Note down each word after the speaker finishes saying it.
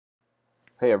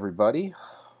Hey everybody,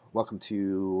 welcome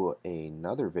to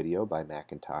another video by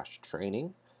Macintosh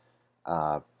Training.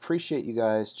 Appreciate you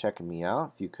guys checking me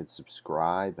out. If you could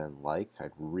subscribe and like,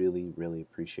 I'd really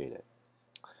appreciate it.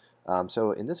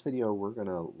 So in this video we're going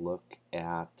to look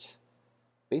at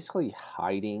basically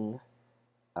hiding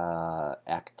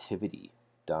activity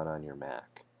done on your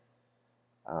Mac.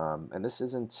 And this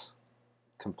isn't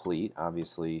complete,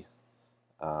 obviously.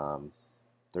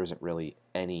 There isn't really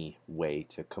any way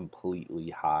to completely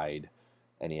hide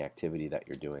any activity that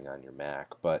you're doing on your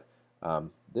Mac, but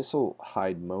this will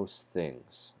hide most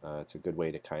things. It's a good way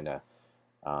to kind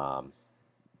of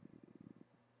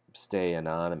stay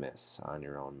anonymous on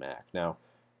your own Mac. Now,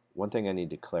 one thing I need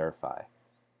to clarify,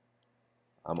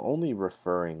 I'm only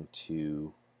referring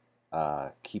to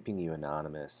keeping you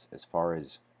anonymous as far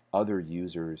as other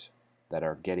users that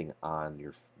are getting on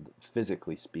your,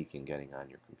 physically speaking, getting on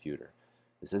your computer.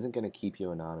 This isn't going to keep you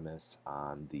anonymous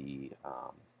on the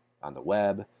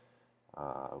web.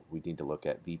 We need to look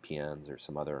at VPNs or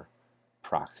some other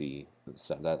proxy.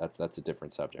 So that's a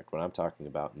different subject. What I'm talking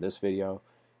about in this video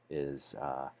is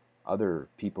other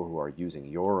people who are using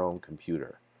your own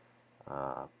computer,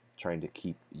 trying to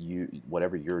keep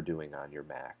whatever you're doing on your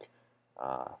Mac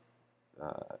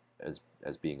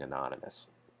as being anonymous.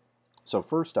 So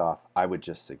first off, I would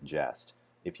just suggest,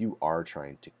 if you are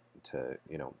trying to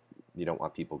you don't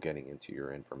want people getting into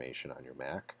your information on your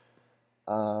Mac,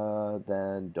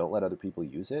 then don't let other people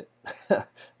use it.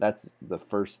 That's the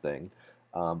first thing.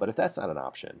 But if that's not an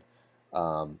option,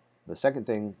 the second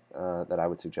thing that I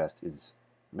would suggest is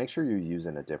make sure you're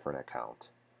using a different account,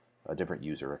 a different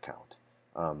user account.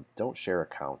 Don't share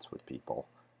accounts with people.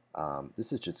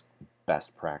 This is just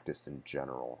best practice in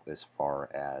general as far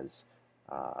as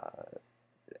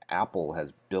Apple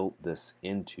has built this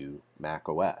into Mac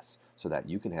OS so that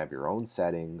you can have your own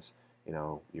settings,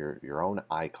 your own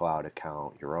iCloud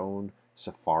account, your own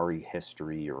Safari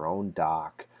history, your own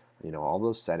dock. All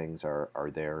those settings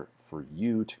are there for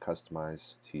you to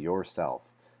customize to yourself.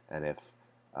 And if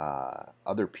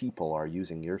other people are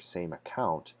using your same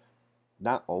account,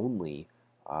 not only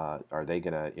are they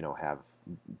gonna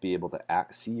be able to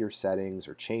see your settings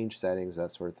or change settings,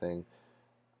 that sort of thing.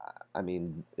 I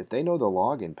mean, if they know the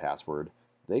login password,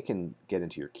 they can get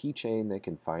into your keychain, they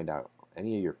can find out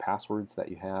any of your passwords that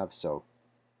you have, so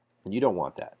you don't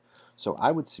want that. So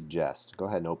I would suggest go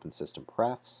ahead and open System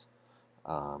Prefs,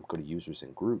 go to Users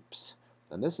and Groups,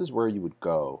 and this is where you would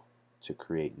go to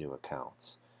create new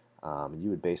accounts. You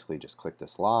would basically just click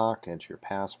this lock, enter your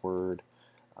password,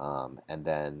 and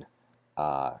then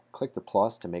click the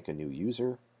plus to make a new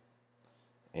user,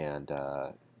 and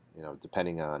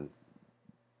depending on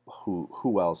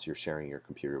who else you're sharing your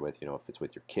computer with. If it's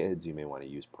with your kids, you may want to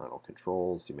use parental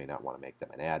controls. You may not want to make them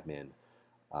an admin.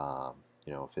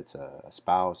 If it's a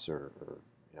spouse or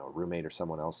a roommate or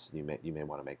someone else, you may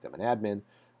want to make them an admin.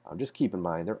 Just keep in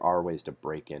mind there are ways to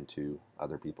break into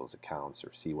other people's accounts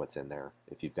or see what's in there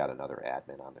if you've got another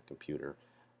admin on the computer.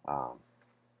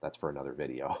 That's for another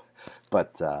video.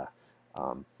 But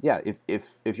yeah,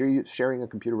 if you're sharing a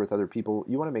computer with other people,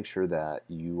 you want to make sure that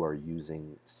you are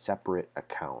using separate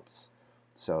accounts.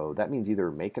 So that means either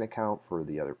make an account for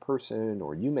the other person,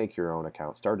 or you make your own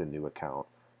account, start a new account.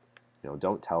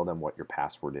 Don't tell them what your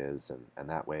password is, and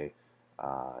that way,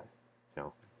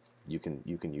 you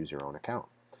can use your own account.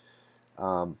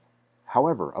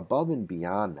 However, above and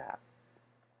beyond that,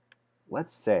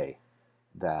 let's say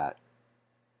that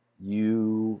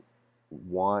you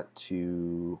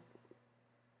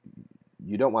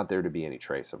don't want there to be any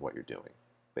trace of what you're doing,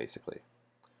 basically.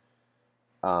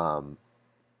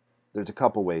 There's a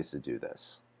couple ways to do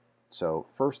this. So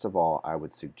first of all, I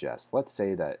would suggest, let's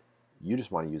say that you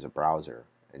just want to use a browser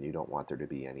and you don't want there to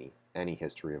be any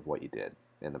history of what you did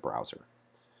in the browser.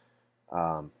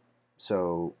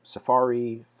 So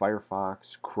Safari,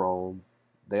 Firefox, Chrome,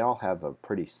 they all have a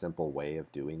pretty simple way of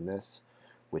doing this,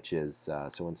 which is,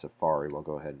 so in Safari, we'll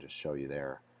go ahead and just show you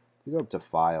there. If you go up to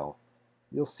File,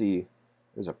 you'll see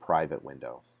there's a private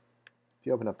window. If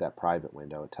you open up that private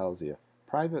window, it tells you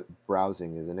private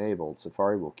browsing is enabled.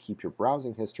 Safari will keep your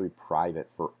browsing history private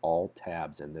for all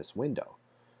tabs in this window.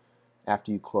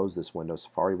 After you close this window,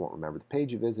 Safari won't remember the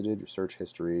page you visited, your search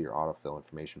history, your autofill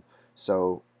information.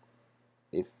 So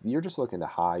if you're just looking to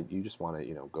hide, you just want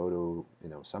to go to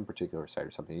some particular site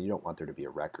or something, and you don't want there to be a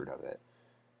record of it,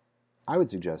 I would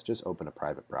suggest just open a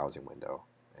private browsing window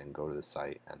and go to the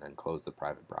site and then close the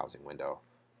private browsing window,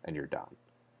 and you're done.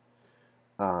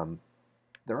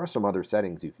 There are some other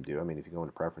settings you can do. I mean, if you go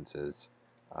into Preferences,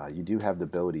 you do have the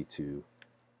ability to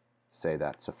say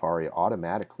that Safari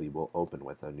automatically will open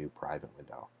with a new private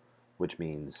window, which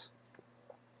means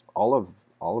all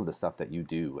of the stuff that you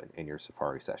do in your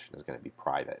Safari session is going to be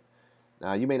private.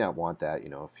 Now you may not want that,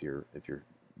 if you're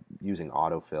using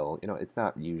autofill, it's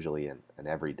not usually an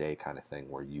everyday kind of thing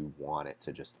where you want it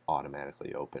to just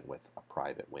automatically open with a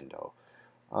private window.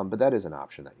 But that is an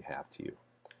option that you have to you.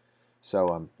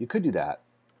 So you could do that.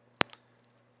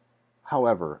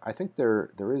 However, I think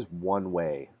there is one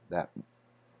way that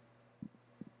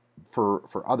for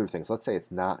other things, let's say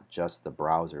it's not just the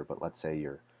browser, but let's say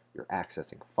you're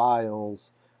accessing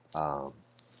files,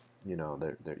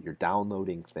 you're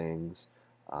downloading things.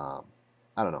 I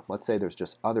don't know. Let's say there's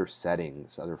just other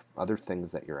settings, other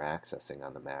things that you're accessing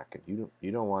on the Mac, and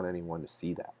you don't want anyone to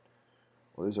see that.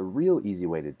 Well, there's a real easy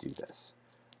way to do this.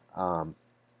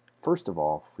 First of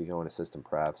all, if we go into System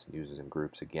Prefs, Users and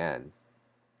Groups again,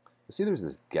 you'll see there's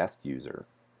this guest user.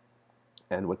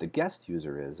 And what the guest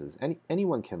user is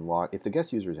anyone can log, if the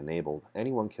guest user is enabled,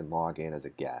 anyone can log in as a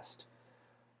guest.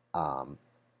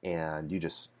 And you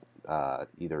just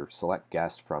either select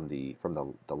guest from the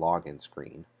login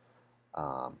screen.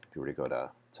 If you were to go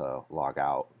to log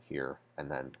out here, and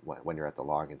then when you're at the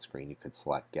login screen, you could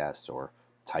select guest or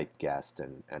type guest,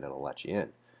 and it'll let you in.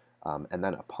 And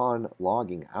then upon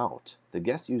logging out, the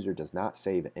guest user does not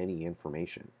save any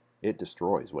information. It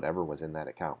destroys whatever was in that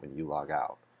account when you log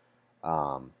out.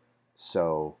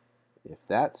 So if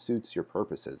that suits your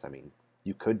purposes, I mean,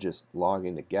 you could just log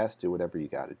into guest, do whatever you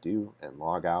got to do, and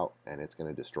log out, and it's going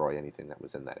to destroy anything that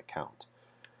was in that account.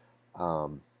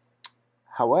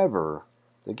 However,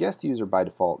 the guest user by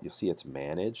default, you'll see it's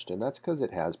managed, and that's because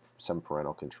it has some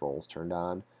parental controls turned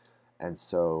on. And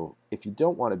so if you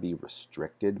don't want to be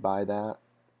restricted by that,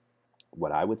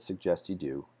 what I would suggest you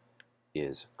do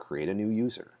is create a new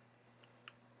user.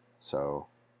 So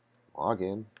log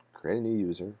in, create a new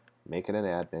user, make it an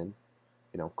admin,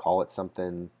 call it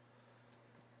something,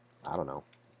 I don't know,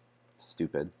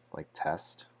 stupid, like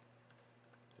test.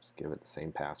 Just give it the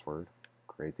same password,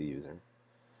 create the user,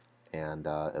 and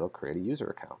it'll create a user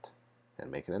account and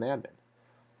make it an admin.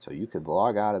 So you could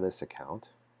log out of this account,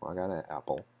 log out of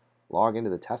Apple, log into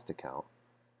the test account,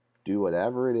 do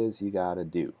whatever it is you got to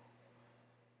do,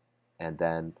 and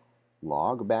then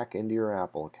log back into your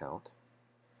Apple account,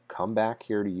 come back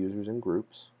here to Users and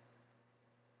Groups,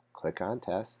 click on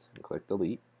Test, and click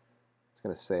Delete. It's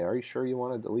going to say, are you sure you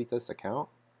want to delete this account?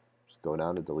 Just go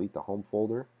down to delete the home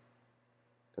folder,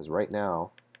 because right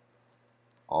now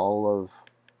all of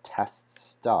test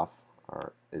stuff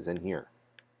is in here.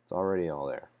 It's already all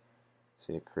there.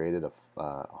 See, it created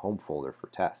a home folder for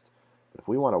test. But if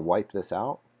we want to wipe this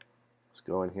out, let's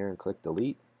go in here and click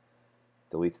Delete.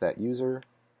 Deletes that user,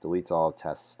 deletes all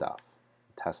test stuff.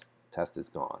 Test is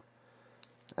gone.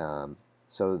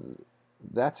 So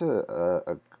that's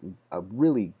a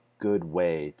really good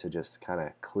way to just kind of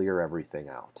clear everything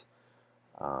out.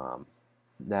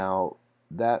 Now,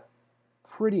 that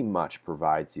pretty much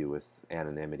provides you with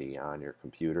anonymity on your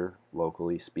computer,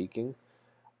 locally speaking.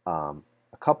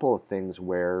 A couple of things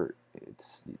where it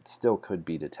still could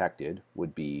be detected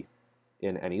would be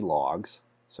in any logs.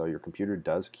 So your computer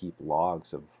does keep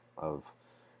logs of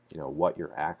what you're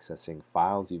accessing,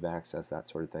 files you've accessed, that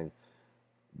sort of thing.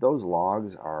 Those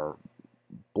logs are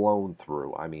blown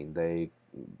through. I mean,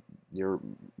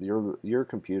 your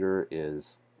computer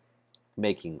is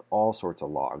making all sorts of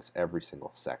logs every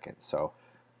single second. So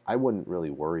I wouldn't really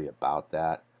worry about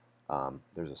that.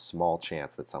 There's a small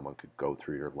chance that someone could go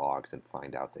through your logs and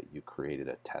find out that you created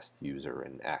a test user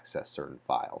and access certain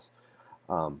files.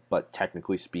 But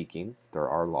technically speaking, there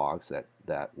are logs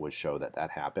that would show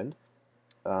that happened.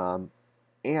 And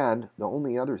the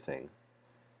only other thing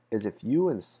is if you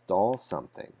install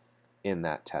something in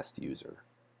that test user,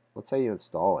 let's say you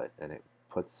install it and it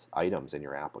puts items in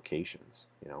your applications.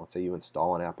 Let's say you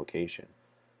install an application.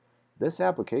 This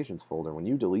applications folder, when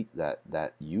you delete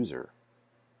that user,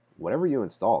 whatever you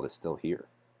installed is still here.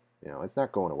 It's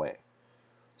not going away.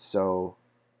 So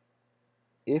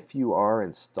if you are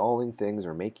installing things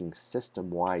or making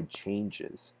system-wide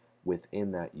changes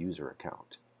within that user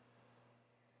account,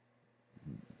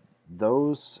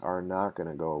 those are not going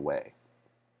to go away.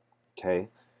 Okay?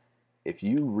 If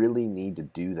you really need to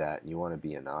do that and you want to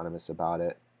be anonymous about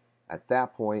it, at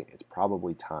that point it's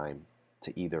probably time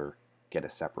to either get a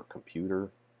separate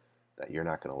computer that you're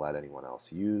not going to let anyone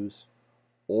else use,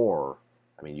 or,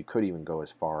 I mean, you could even go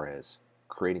as far as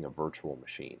creating a virtual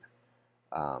machine.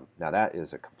 Now that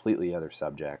is a completely other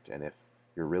subject, and if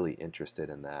you're really interested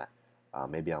in that,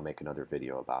 maybe I'll make another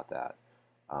video about that,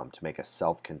 to make a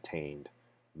self-contained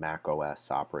Mac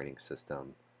OS operating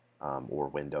system, or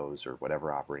Windows, or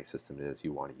whatever operating system it is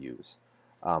you want to use.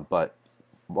 But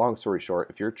long story short,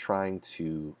 if you're trying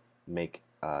to make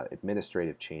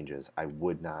administrative changes, I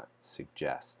would not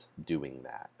suggest doing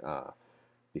that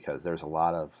because there's a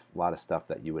lot of stuff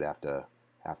that you would have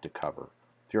to cover.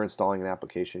 If you're installing an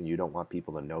application, you don't want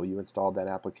people to know you installed that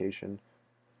application.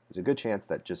 There's a good chance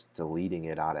that just deleting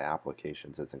it out of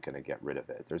applications isn't going to get rid of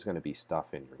it. There's going to be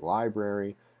stuff in your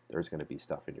library. There's going to be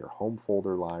stuff in your home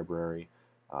folder library,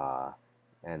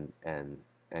 and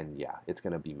yeah, it's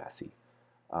going to be messy.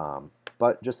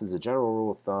 But just as a general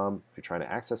rule of thumb, if you're trying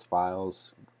to access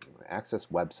files, access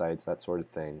websites, that sort of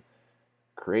thing,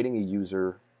 creating a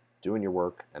user, doing your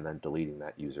work, and then deleting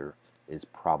that user is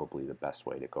probably the best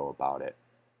way to go about it.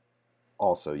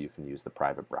 Also, you can use the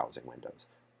private browsing windows.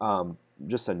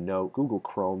 Just a note, Google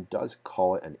Chrome does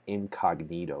call it an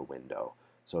incognito window.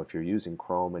 So if you're using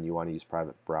Chrome and you want to use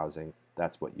private browsing,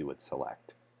 that's what you would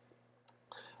select.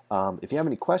 If you have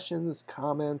any questions,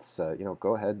 comments,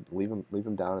 go ahead, leave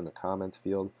them down in the comments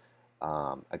field.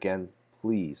 Again,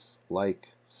 please like,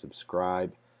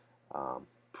 subscribe.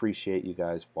 Appreciate you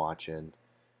guys watching.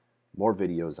 More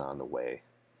videos on the way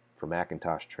for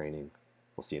Macintosh training.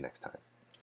 We'll see you next time.